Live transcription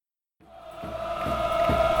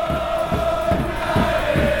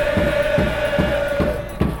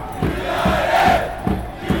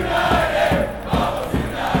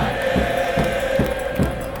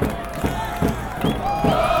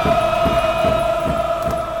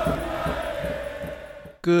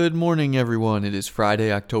Good morning, everyone. It is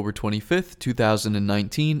Friday, October 25th,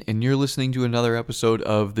 2019, and you're listening to another episode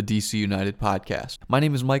of the DC United podcast. My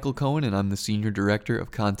name is Michael Cohen, and I'm the Senior Director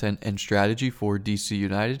of Content and Strategy for DC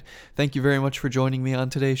United. Thank you very much for joining me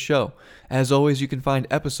on today's show. As always, you can find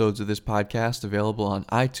episodes of this podcast available on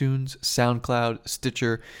iTunes, SoundCloud,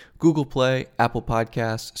 Stitcher, Google Play, Apple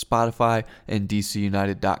Podcasts, Spotify, and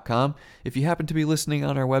DCUnited.com. If you happen to be listening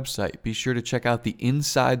on our website, be sure to check out the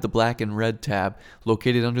Inside the Black and Red tab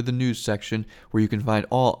located under the news section, where you can find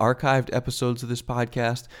all archived episodes of this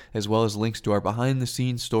podcast, as well as links to our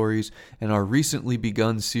behind-the-scenes stories and our recently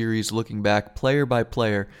begun series looking back player by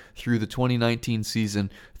player through the 2019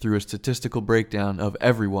 season through a statistical breakdown of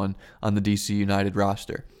everyone on the DC United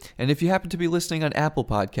roster. And if you happen to be listening on Apple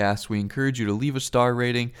Podcasts, we encourage you to leave a star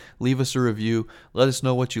rating, leave us a review, let us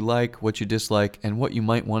know what you like, what you dislike, and what you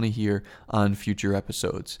might want to hear on future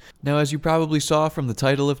episodes. Now, as you probably saw from the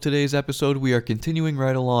title of today's episode, we are continuing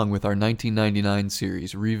right along with our 1999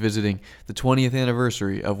 series, revisiting the 20th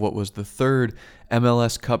anniversary of what was the third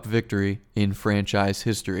MLS Cup victory in franchise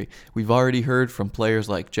history. We've already heard from players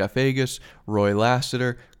like Jeff Agus, Roy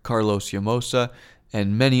Lassiter, Carlos Llamosa,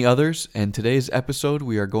 and many others, and today's episode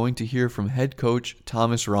we are going to hear from head coach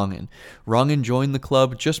Thomas Rongen. Rongen joined the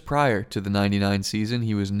club just prior to the 99 season.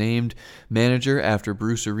 He was named manager after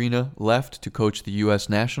Bruce Arena left to coach the U.S.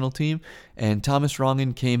 national team, and Thomas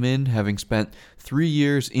Rongen came in having spent 3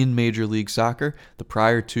 years in Major League Soccer, the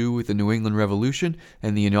prior two with the New England Revolution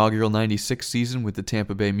and the inaugural 96 season with the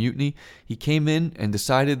Tampa Bay Mutiny. He came in and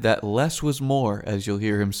decided that less was more, as you'll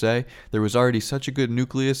hear him say. There was already such a good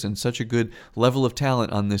nucleus and such a good level of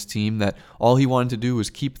talent on this team that all he wanted to do was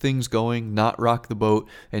keep things going, not rock the boat,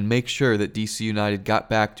 and make sure that DC United got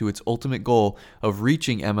back to its ultimate goal of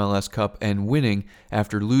reaching MLS Cup and winning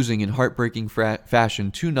after losing in heartbreaking fashion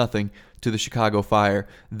 2-0 to the Chicago Fire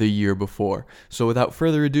the year before. So without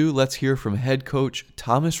further ado, let's hear from head coach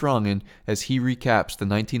Thomas Rongen as he recaps the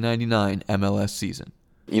 1999 MLS season.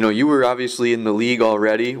 You know, you were obviously in the league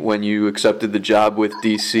already when you accepted the job with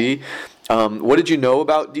DC. What did you know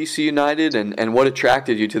about DC United, and what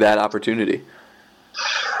attracted you to that opportunity?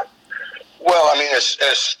 Well, I mean, as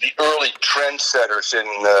the early trendsetters in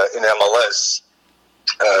MLS,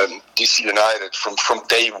 DC United from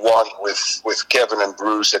day one with Kevin and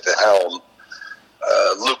Bruce at the helm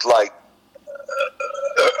looked like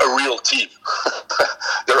a real team.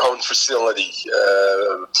 Their own facility,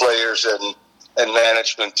 players and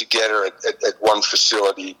management together at one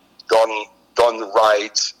facility, done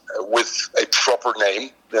right, with a proper name.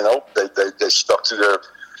 You know, they stuck to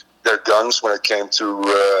their guns when it came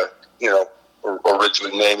to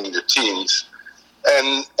originally naming their teams.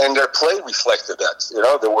 And their play reflected that. You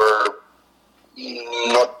know, there were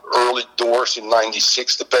not early doors in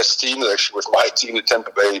 '96 the best team. It actually was my team, the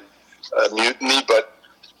Tampa Bay Mutiny. But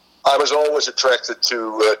I was always attracted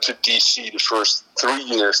to DC the first 3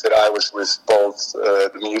 years that I was with both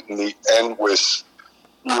the Mutiny and with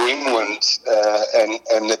New England.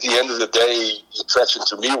 And at the end of the day, the attraction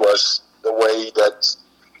to me was the way that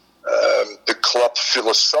the club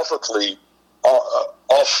philosophically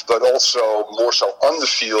off, but also more so on the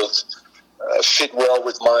field, fit well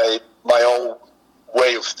with my own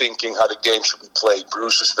way of thinking how the game should be played.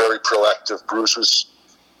 Bruce was very proactive. Bruce was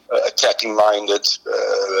attacking minded.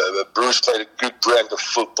 Bruce played a good brand of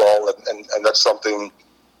football, and that's something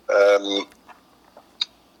that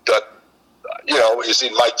is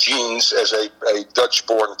in my genes as a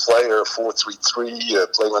Dutch-born player.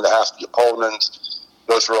 4-3-3, playing on half the opponent.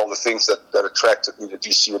 Those were all the things that attracted me to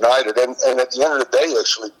DC United. And at the end of the day,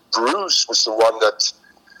 actually, Bruce was the one that,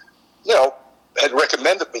 had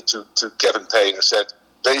recommended me to Kevin Payne and said,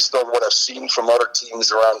 based on what I've seen from other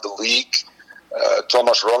teams around the league,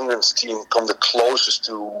 Thomas Rongen's team come the closest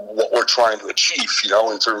to what we're trying to achieve,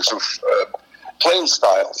 in terms of playing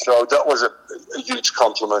style. So that was a huge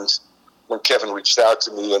compliment when Kevin reached out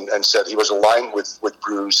to me and said he was aligned with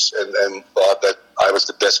Bruce and thought that I was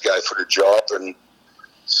the best guy for the job. And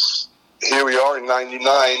here we are in '99,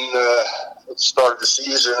 at the start of the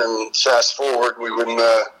season, and fast forward, we win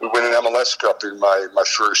an MLS Cup in my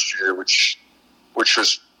first year, which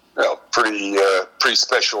was pretty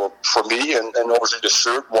special for me, and obviously the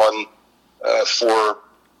third one for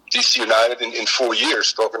DC United in 4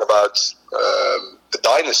 years. Talking about the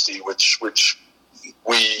dynasty, which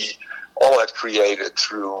we all had created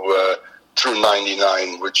through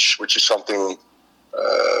 '99, which is something.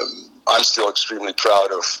 I'm still extremely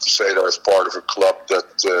proud of, to say that I was part of a club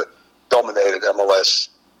that dominated MLS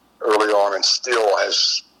early on and still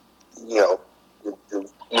has,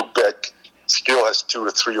 look back, still has 2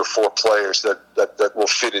 or 3 or 4 players that will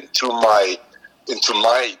fit into my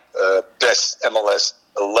best MLS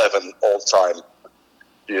 11 all time.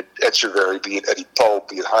 Be it Echeverry, be it Eddie Pope,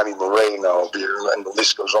 be it Jaime Moreno, and the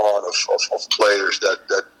list goes on of players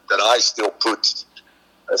that I still put,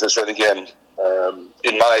 as I said again,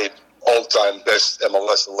 in my all-time best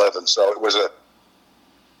MLS 11. So it was a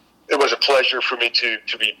pleasure for me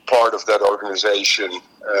to be part of that organization,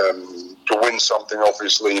 to win something,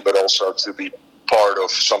 obviously, but also to be part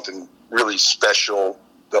of something really special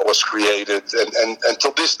that was created and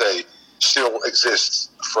until this day still exists,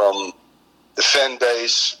 from the fan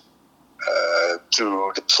base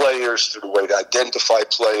to the players, to the way to identify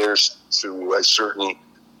players, to a certain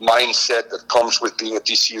mindset that comes with being a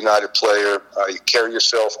DC United player, how you carry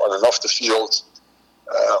yourself on and off the field.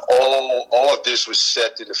 All of this was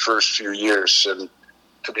set in the first few years, and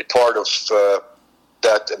to be part of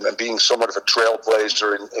that and being somewhat of a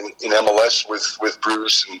trailblazer in MLS with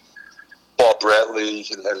Bruce and Bob Bradley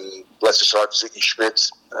and bless his heart, Ziggy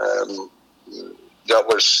Schmidt.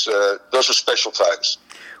 Those were special times.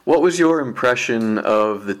 What was your impression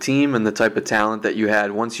of the team and the type of talent that you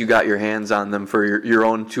had once you got your hands on them for your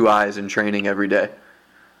own two eyes in training every day?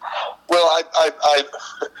 Well, I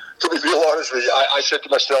to be real honest with you, I said to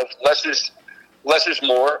myself, less is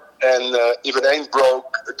more, and if it ain't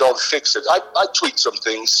broke, don't fix it. I tweaked some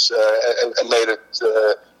things and made it,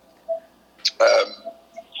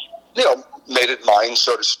 made it mine,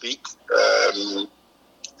 so to speak.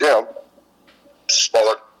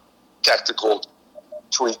 Smaller tactical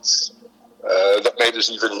tweaks that made us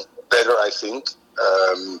even better, I think.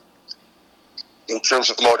 In terms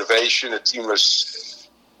of motivation, the team was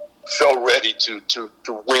so ready to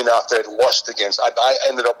win after they'd lost against. I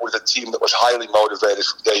ended up with a team that was highly motivated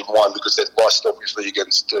from day one because they'd lost, obviously,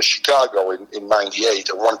 against Chicago in '98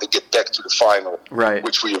 and wanted to get back to the final, right,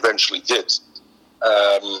 which we eventually did.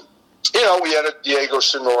 We added Diego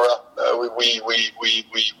Sonora. We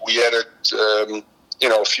added,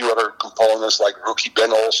 a few other components like rookie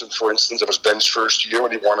Ben Olsen, for instance. That was Ben's first year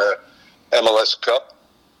when he won a MLS Cup.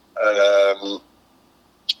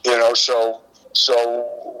 So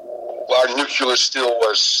our nucleus still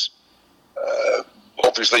was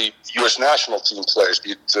obviously U.S. national team players,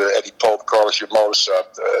 be it Eddie Pope, Carlos Llamosa,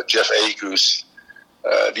 Jeff Agus,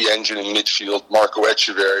 the engine in midfield, Marco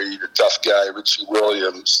Echeverry, the tough guy, Richie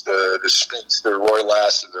Williams, the speedster, Roy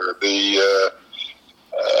Lassiter,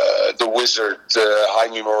 the wizard,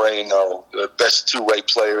 Jaime Moreno, the best two-way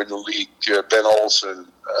player in the league, Ben Olsen.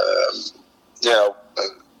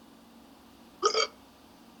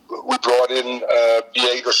 We brought in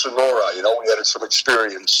Diego Sonora. We added some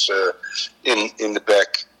experience in the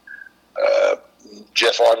back.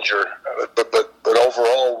 Jeff Unger, but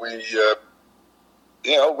overall we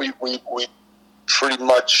pretty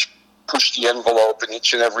much pushed the envelope in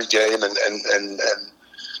each and every game and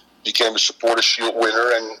became a Supporter Shield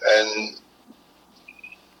winner. And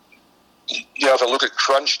if I look at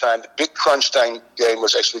crunch time, the big crunch time game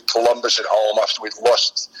was actually Columbus at home after we'd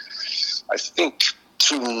lost, I think,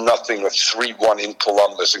 2-0 or 3-1 in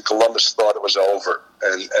Columbus, and Columbus thought it was over.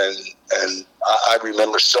 And I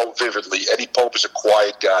remember so vividly, Eddie Pope is a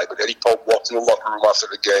quiet guy, but Eddie Pope walked in the locker room after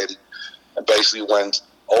the game and basically went,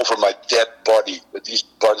 over my dead body that these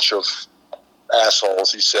bunch of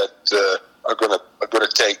assholes, he said, are gonna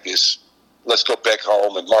take this. Let's go back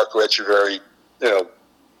home. And Marco Echeverry,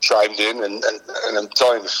 chimed in, and I'm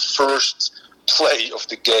telling you, the first play of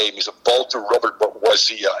the game is a ball to Robert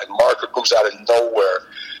Wazia, and Marco comes out of nowhere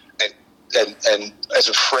and as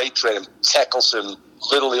a freight train tackles him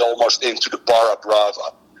literally almost into the Barra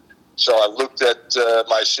Brava. So I looked at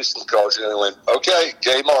my assistant coach and I went, okay,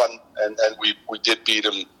 game on. And we did beat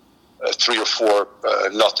him 3 or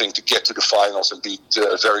 4-0 to get to the finals and beat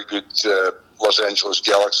a very good Los Angeles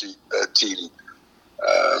Galaxy team.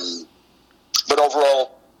 But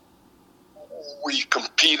overall, we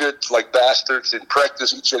competed like bastards in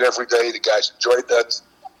practice each and every day. The guys enjoyed that.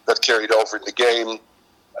 That carried over in the game.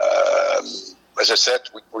 As I said,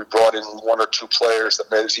 we brought in 1 or 2 players that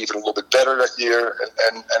made us even a little bit better that year.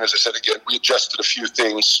 And as I said again, we adjusted a few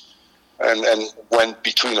things and went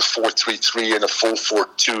between a 4-3-3 and a full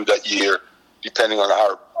 4-2 that year, depending on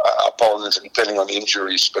our opponents and depending on the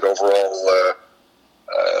injuries. But overall,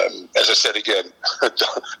 as I said again,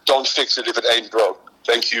 don't fix it if it ain't broke.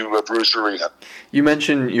 Thank you, Bruce Arena. You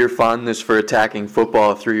mentioned your fondness for attacking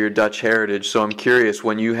football through your Dutch heritage, so I'm curious,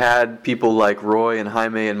 when you had people like Roy and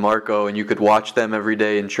Jaime and Marco and you could watch them every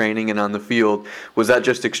day in training and on the field, was that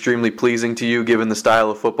just extremely pleasing to you given the style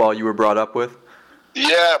of football you were brought up with?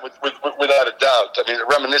 Yeah, without a doubt. I mean, it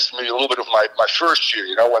reminisced me a little bit of my first year,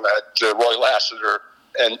 when I had Roy Lassiter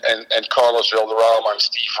and Carlos Valderrama and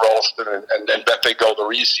Steve Ralston and Beppe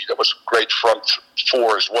Goldorisi. That was a great front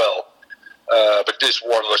four as well. But this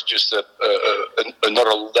one was just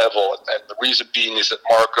another level. And the reason being is that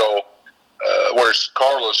Marco, whereas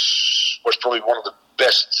Carlos was probably one of the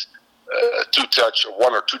best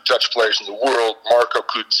one or two touch players in the world, Marco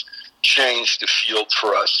could change the field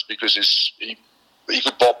for us because he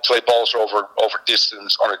could play balls over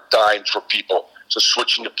distance on a dime for people. So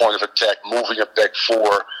switching the point of attack, moving a back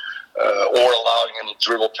four, or allowing him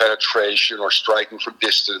dribble penetration or striking from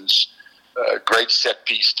distance. Great set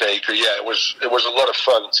piece taker. Yeah, it was a lot of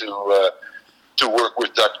fun to work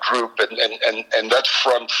with that group, and that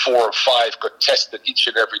front 4 or 5 got tested each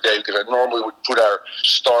and every day because I normally would put our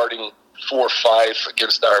starting 4 or 5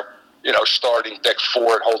 against our starting back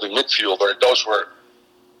 4 and holding midfielder. And those were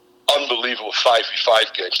unbelievable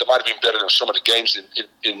 5v5 games. That might have been better than some of the games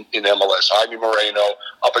in MLS. Jaime Moreno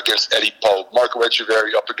up against Eddie Pope, Marco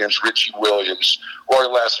Echeverri up against Richie Williams, Roy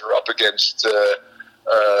Lassiter up against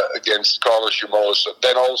Carlos Yamosa,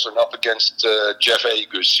 Ben Olsen up against Jeff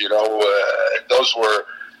Agus. Those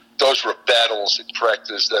were battles in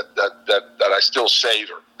practice that I still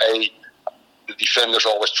savor. The defenders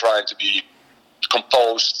always trying to be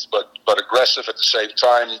composed but aggressive at the same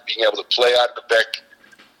time, being able to play out of the back.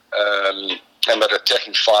 And that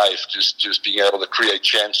attacking 5, just being able to create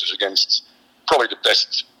chances against probably the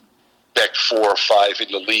best back 4 or 5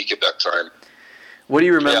 in the league at that time. What do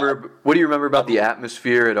you remember? Yeah. What do you remember about the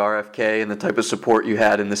atmosphere at RFK and the type of support you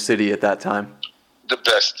had in the city at that time? The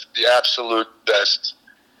best, the absolute best.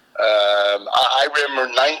 I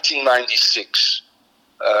remember 1996.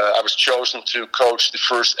 I was chosen to coach the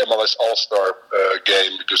first MLS All-Star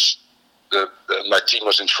game because my team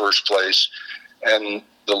was in first place, and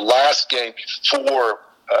the last game before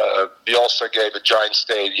the All-Star game at Giant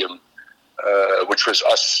Stadium, which was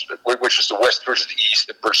the West versus the East,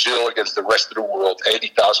 and Brazil against the rest of the world,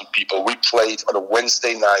 80,000 people. We played on a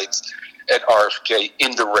Wednesday night at RFK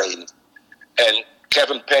in the rain. And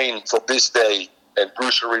Kevin Payne, till this day, and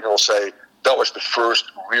Bruce Arena will say, that was the first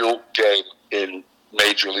real game in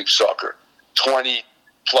Major League Soccer.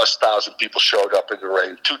 20-plus thousand people showed up in the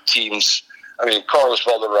rain. 2 teams. I mean, Carlos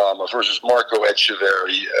Valderrama versus Marco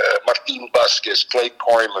Echeverri, Martin Vasquez, Clay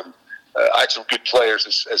Koyman. I had some good players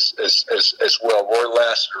as well. Roy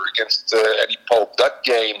Lassiter against Eddie Pope. That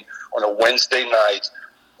game on a Wednesday night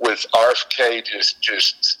with RFK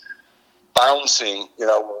just bouncing,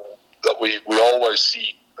 that we always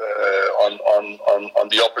see on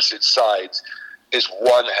the opposite side, is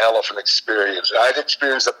one hell of an experience. I'd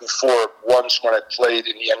experienced that before once when I played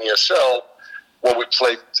in the NESL, when we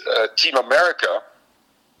played Team America,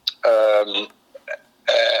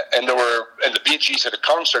 and the Bee Gees had a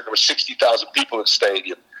concert. There were 60,000 people in the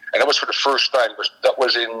stadium, and that was for the first time. That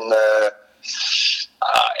was in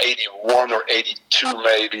 81 or 82,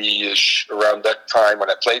 maybe around that time when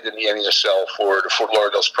I played in the NESL for the Fort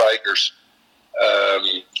Lauderdale Strikers.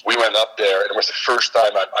 We went up there, and it was the first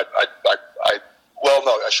time I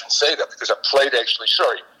shouldn't say that because I played actually.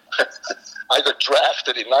 Sorry. I got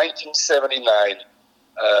drafted in 1979,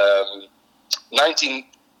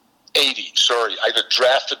 1980, I got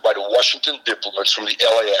drafted by the Washington Diplomats from the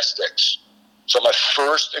LA Aztecs. So my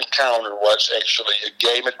first encounter was actually a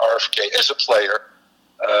game at RFK as a player,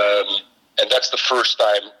 and that's the first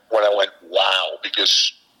time when I went, wow,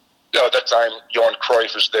 because at that time, Johan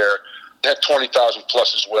Cruyff was there. They had 20,000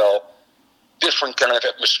 plus as well. Different kind of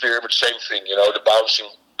atmosphere, but same thing, the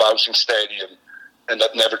bouncing stadium. And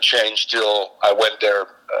that never changed till I went there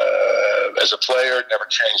as a player. It never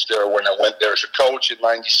changed there when I went there as a coach in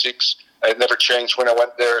 '96. It never changed when I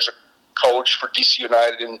went there as a coach for DC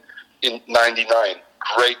United in '99.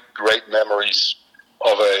 Great memories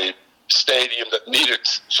of a stadium that needed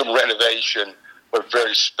some renovation, but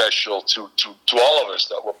very special to all of us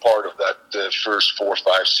that were part of that first 4,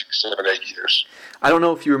 5, 6, 7, 8 years. I don't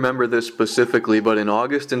know if you remember this specifically, but in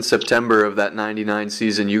August and September of that 99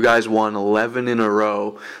 season, you guys won 11 in a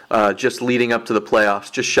row, just leading up to the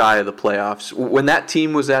playoffs, just shy of the playoffs. When that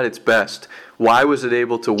team was at its best, why was it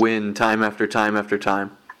able to win time after time after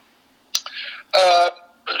time?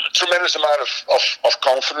 Tremendous amount of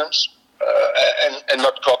confidence and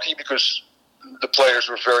not cocky, because the players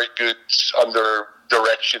were very good under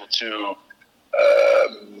direction to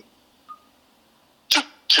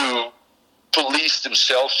police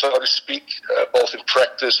themselves, so to speak, both in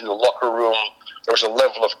practice, in the locker room. There was a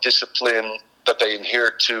level of discipline that they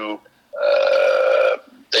adhered to.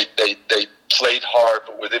 They played hard,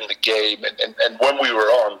 but within the game. And when we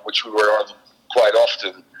were on, which we were on quite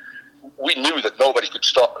often, we knew that nobody could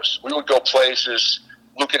stop us. We would go places,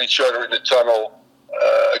 look at each other in the tunnel,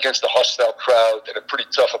 against a hostile crowd and a pretty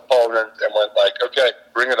tough opponent, and went like, okay,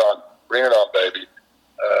 bring it on, baby.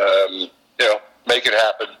 Make it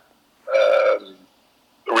happen.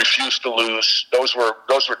 refuse to lose. Those were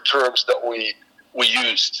terms that we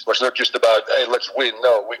used. It was not just about, hey, let's win.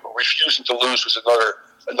 No, refusing to lose was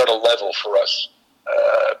another level for us,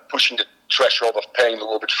 pushing the threshold of pain a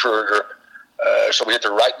little bit further. So we had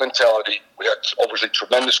the right mentality. We had obviously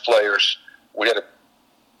tremendous players. We had a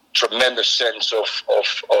tremendous sense of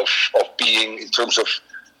being in terms of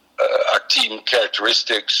our team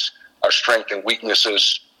characteristics, our strengths and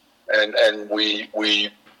weaknesses, and we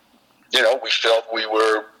felt we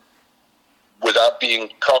were, without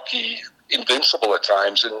being cocky, invincible at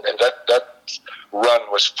times, and that run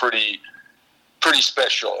was pretty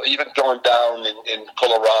special. Even going down in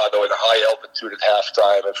Colorado at a high altitude at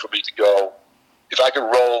halftime, and for me to go, if I could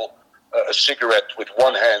roll a cigarette with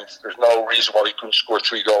one hand, there's no reason why we couldn't score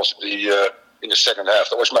 3 goals in the second half.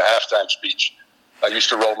 That was my halftime speech. I used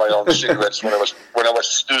to roll my own cigarettes when I was a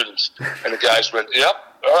student, and the guys went, "Yep,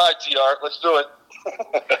 all right, TR, let's do it."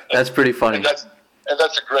 That's pretty funny. And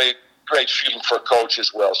that's a great feeling for a coach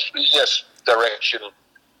as well. Yes, direction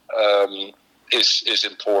is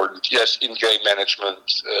important. Yes, in-game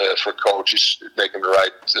management for coaches, making the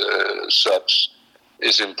right subs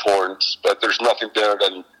is important. But there's nothing better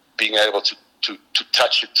than being able to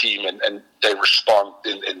touch a team and they respond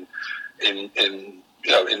in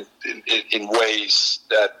ways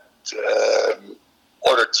that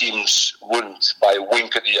other teams wouldn't, by a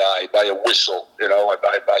wink of the eye, by a whistle.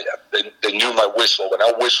 They knew my whistle. When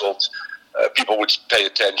I whistled, people would pay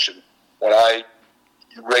attention. When I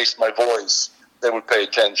raised my voice, they would pay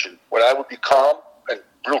attention. When I would be calm and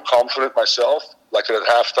real confident myself, like at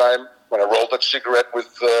halftime, when I rolled that cigarette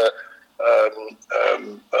with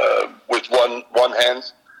one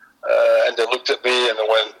hand, and they looked at me and they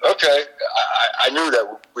went, "Okay," I knew that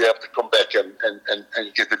we have to come back and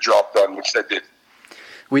get the job done, which they did.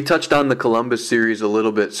 We touched on the Columbus series a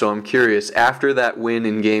little bit, so I'm curious, after that win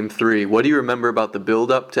in Game 3, what do you remember about the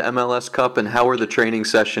build-up to MLS Cup, and how were the training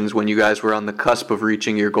sessions when you guys were on the cusp of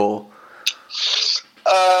reaching your goal?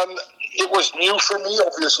 It was new for me,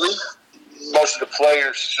 obviously. Most of the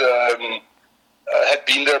players had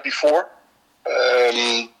been there before.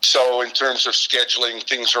 So in terms of scheduling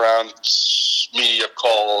things around media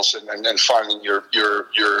calls and finding your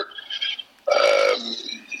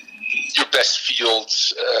best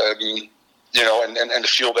fields, and the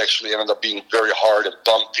field actually ended up being very hard and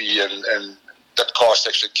bumpy, and that caused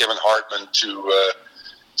actually Kevin Hartman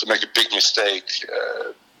to make a big mistake.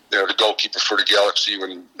 The goalkeeper for the Galaxy,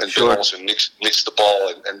 when Bill Olsen nicks the ball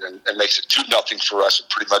and makes it 2-0 for us, and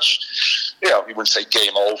pretty much, you wouldn't say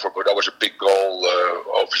game over, but that was a big goal,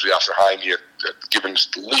 obviously after Jaime had given us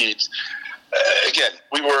the lead. Again,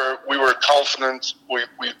 we were confident, we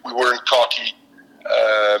weren't cocky.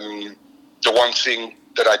 The one thing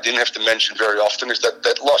that I didn't have to mention very often is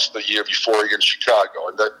that loss the year before against Chicago,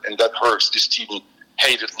 and that hurts. This team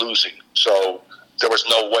hated losing, so there was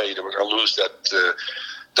no way they were going to lose that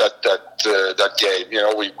game.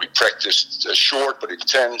 We practiced short but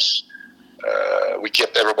intense. We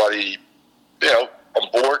kept everybody, on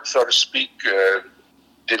board, so to speak.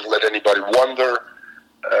 Didn't let anybody wonder.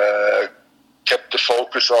 Kept the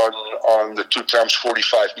focus on the 2 times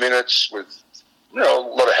 45 minutes with a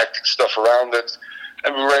lot of hectic stuff around it,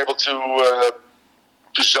 and we were able to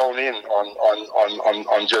zone in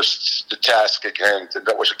on just the task at hand, and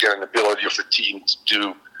that was again an ability of the team to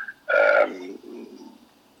do.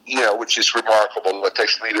 Which is remarkable. That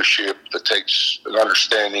takes leadership, that takes an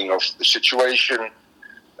understanding of the situation,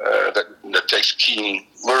 that takes keen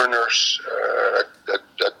learners,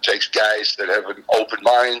 that takes guys that have an open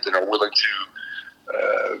mind and are willing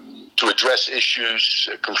to address issues,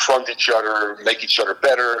 confront each other, make each other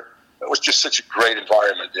better. It was just such a great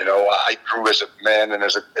environment. I grew as a man and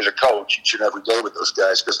as a coach each and every day with those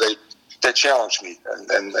guys because they challenged me,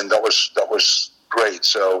 and that was great.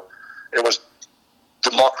 So it was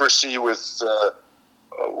democracy with a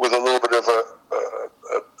little bit of a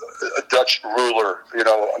Dutch ruler,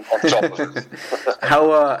 on top of it.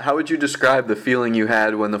 How would you describe the feeling you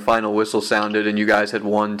had when the final whistle sounded and you guys had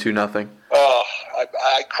won 2-0?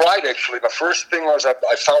 I cried, actually. My first thing was I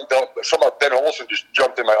found out somehow Ben Olsen just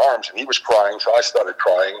jumped in my arms and he was crying, so I started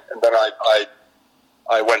crying. And then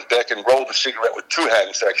I went back and rolled a cigarette with 2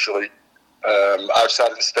 hands, actually, outside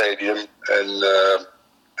of the stadium, and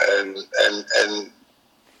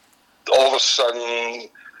all of a sudden,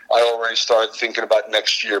 I already started thinking about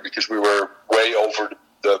next year because we were way over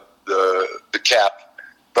the cap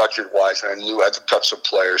budget-wise, and I knew I had to cut some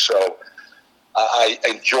players. So I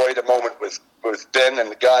enjoyed a moment with Ben and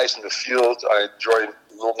the guys in the field. I enjoyed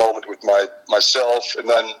a little moment with myself, and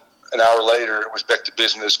then an hour later, it was back to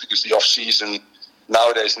business because the off-season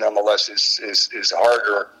nowadays in MLS is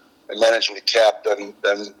harder and managing the cap than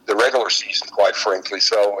the regular season, quite frankly.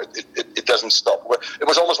 So it doesn't stop. It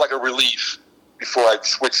was almost like a relief before I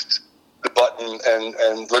switched the button,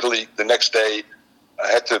 and literally the next day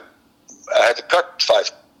I had to cut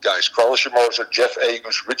 5 guys: Carlos Hermoso, Jeff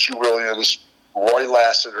Agus, Richie Williams, Roy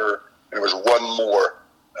Lassiter, and there was one more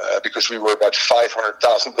because we were about $500,000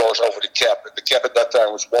 over the cap. The cap at that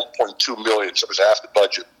time was $1.2 million, so it was half the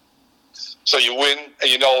budget. So you win, and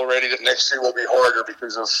you know already that next year will be harder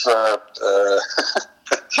because of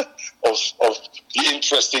the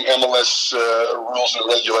interesting MLS rules and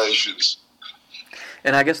regulations.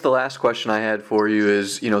 And I guess the last question I had for you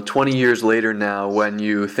is, 20 years later now, when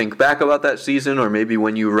you think back about that season, or maybe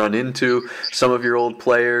when you run into some of your old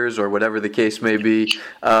players or whatever the case may be,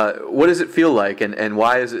 what does it feel like, and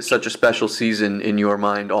why is it such a special season in your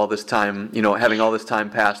mind all this time, having all this time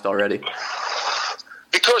passed already?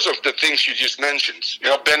 Because of the things you just mentioned.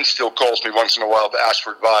 Ben still calls me once in a while to ask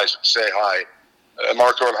for advice and say hi.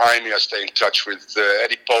 Marco and Jaime I stay in touch with.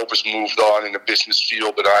 Eddie Pope has moved on in the business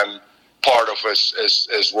field, but I'm part of us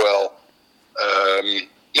as well.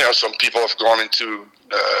 Some people have gone into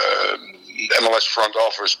MLS front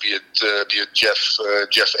office, be it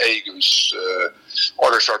Jeff Agus.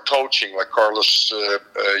 Others are coaching, like Carlos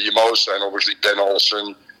Hermoso, and obviously Ben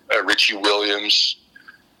Olsen, Richie Williams.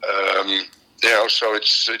 So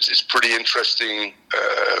it's pretty interesting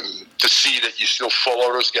to see that you still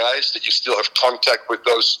follow those guys, that you still have contact with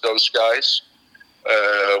those guys,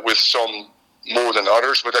 with some more than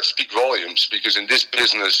others, but that speaks volumes, because in this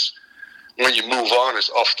business, when you move on as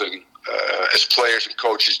often as players and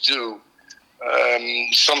coaches do,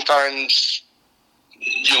 sometimes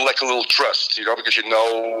you lack a little trust, because you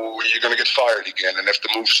know you're going to get fired again and have to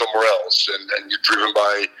move somewhere else, and you're driven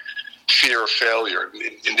by fear of failure.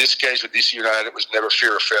 In this case with DC United, it was never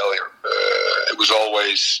fear of failure. It was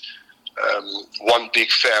always one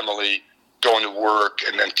big family going to work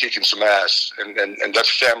and then kicking some ass, and that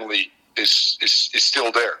family is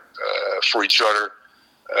still there for each other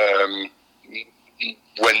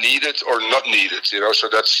when needed or not needed. So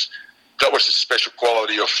that was the special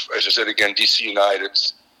quality of, as I said again, DC United,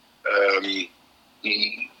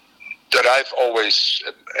 that I've always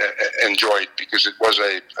enjoyed, because it was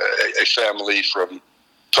a family from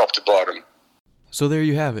top to bottom. So there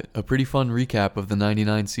you have it, a pretty fun recap of the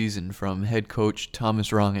 99 season from head coach Thomas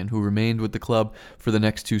Rongen, who remained with the club for the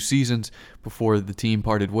next 2 seasons before the team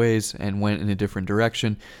parted ways and went in a different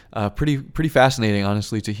direction. Pretty fascinating,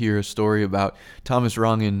 honestly, to hear a story about Thomas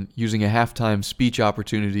Rongen using a halftime speech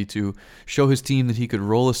opportunity to show his team that he could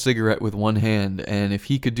roll a cigarette with one hand, and if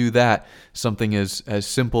he could do that, something as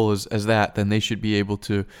simple as that, then they should be able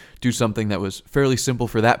to do something that was fairly simple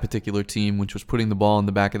for that particular team, which was putting the ball in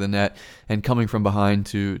the back of the net and coming from behind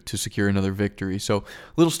to secure another victory. So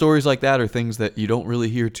little stories like that are things that you don't really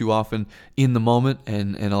hear too often in the moment,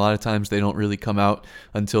 and a lot of times they don't really come out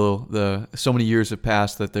until so many years have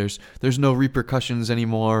passed that there's no repercussions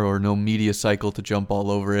anymore or no media cycle to jump all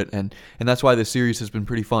over it, and that's why this series has been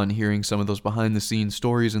pretty fun, hearing some of those behind the scenes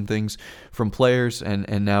stories and things from players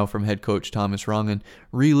and now from head coach Thomas Rongen,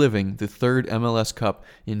 reliving the 3rd MLS Cup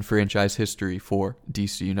in franchise history for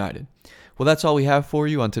DC United. Well, that's all we have for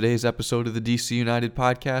you on today's episode of the DC United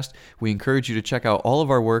podcast. We encourage you to check out all of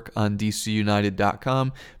our work on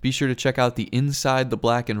dcunited.com. Be sure to check out the Inside the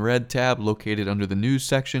Black and Red tab located under the news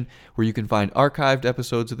section, where you can find archived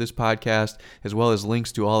episodes of this podcast, as well as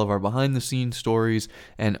links to all of our behind-the-scenes stories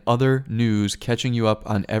and other news catching you up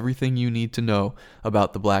on everything you need to know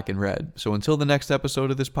about the Black and Red. So until the next episode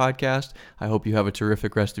of this podcast, I hope you have a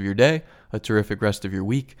terrific rest of your day, a terrific rest of your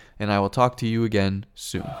week, and I will talk to you again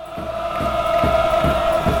soon.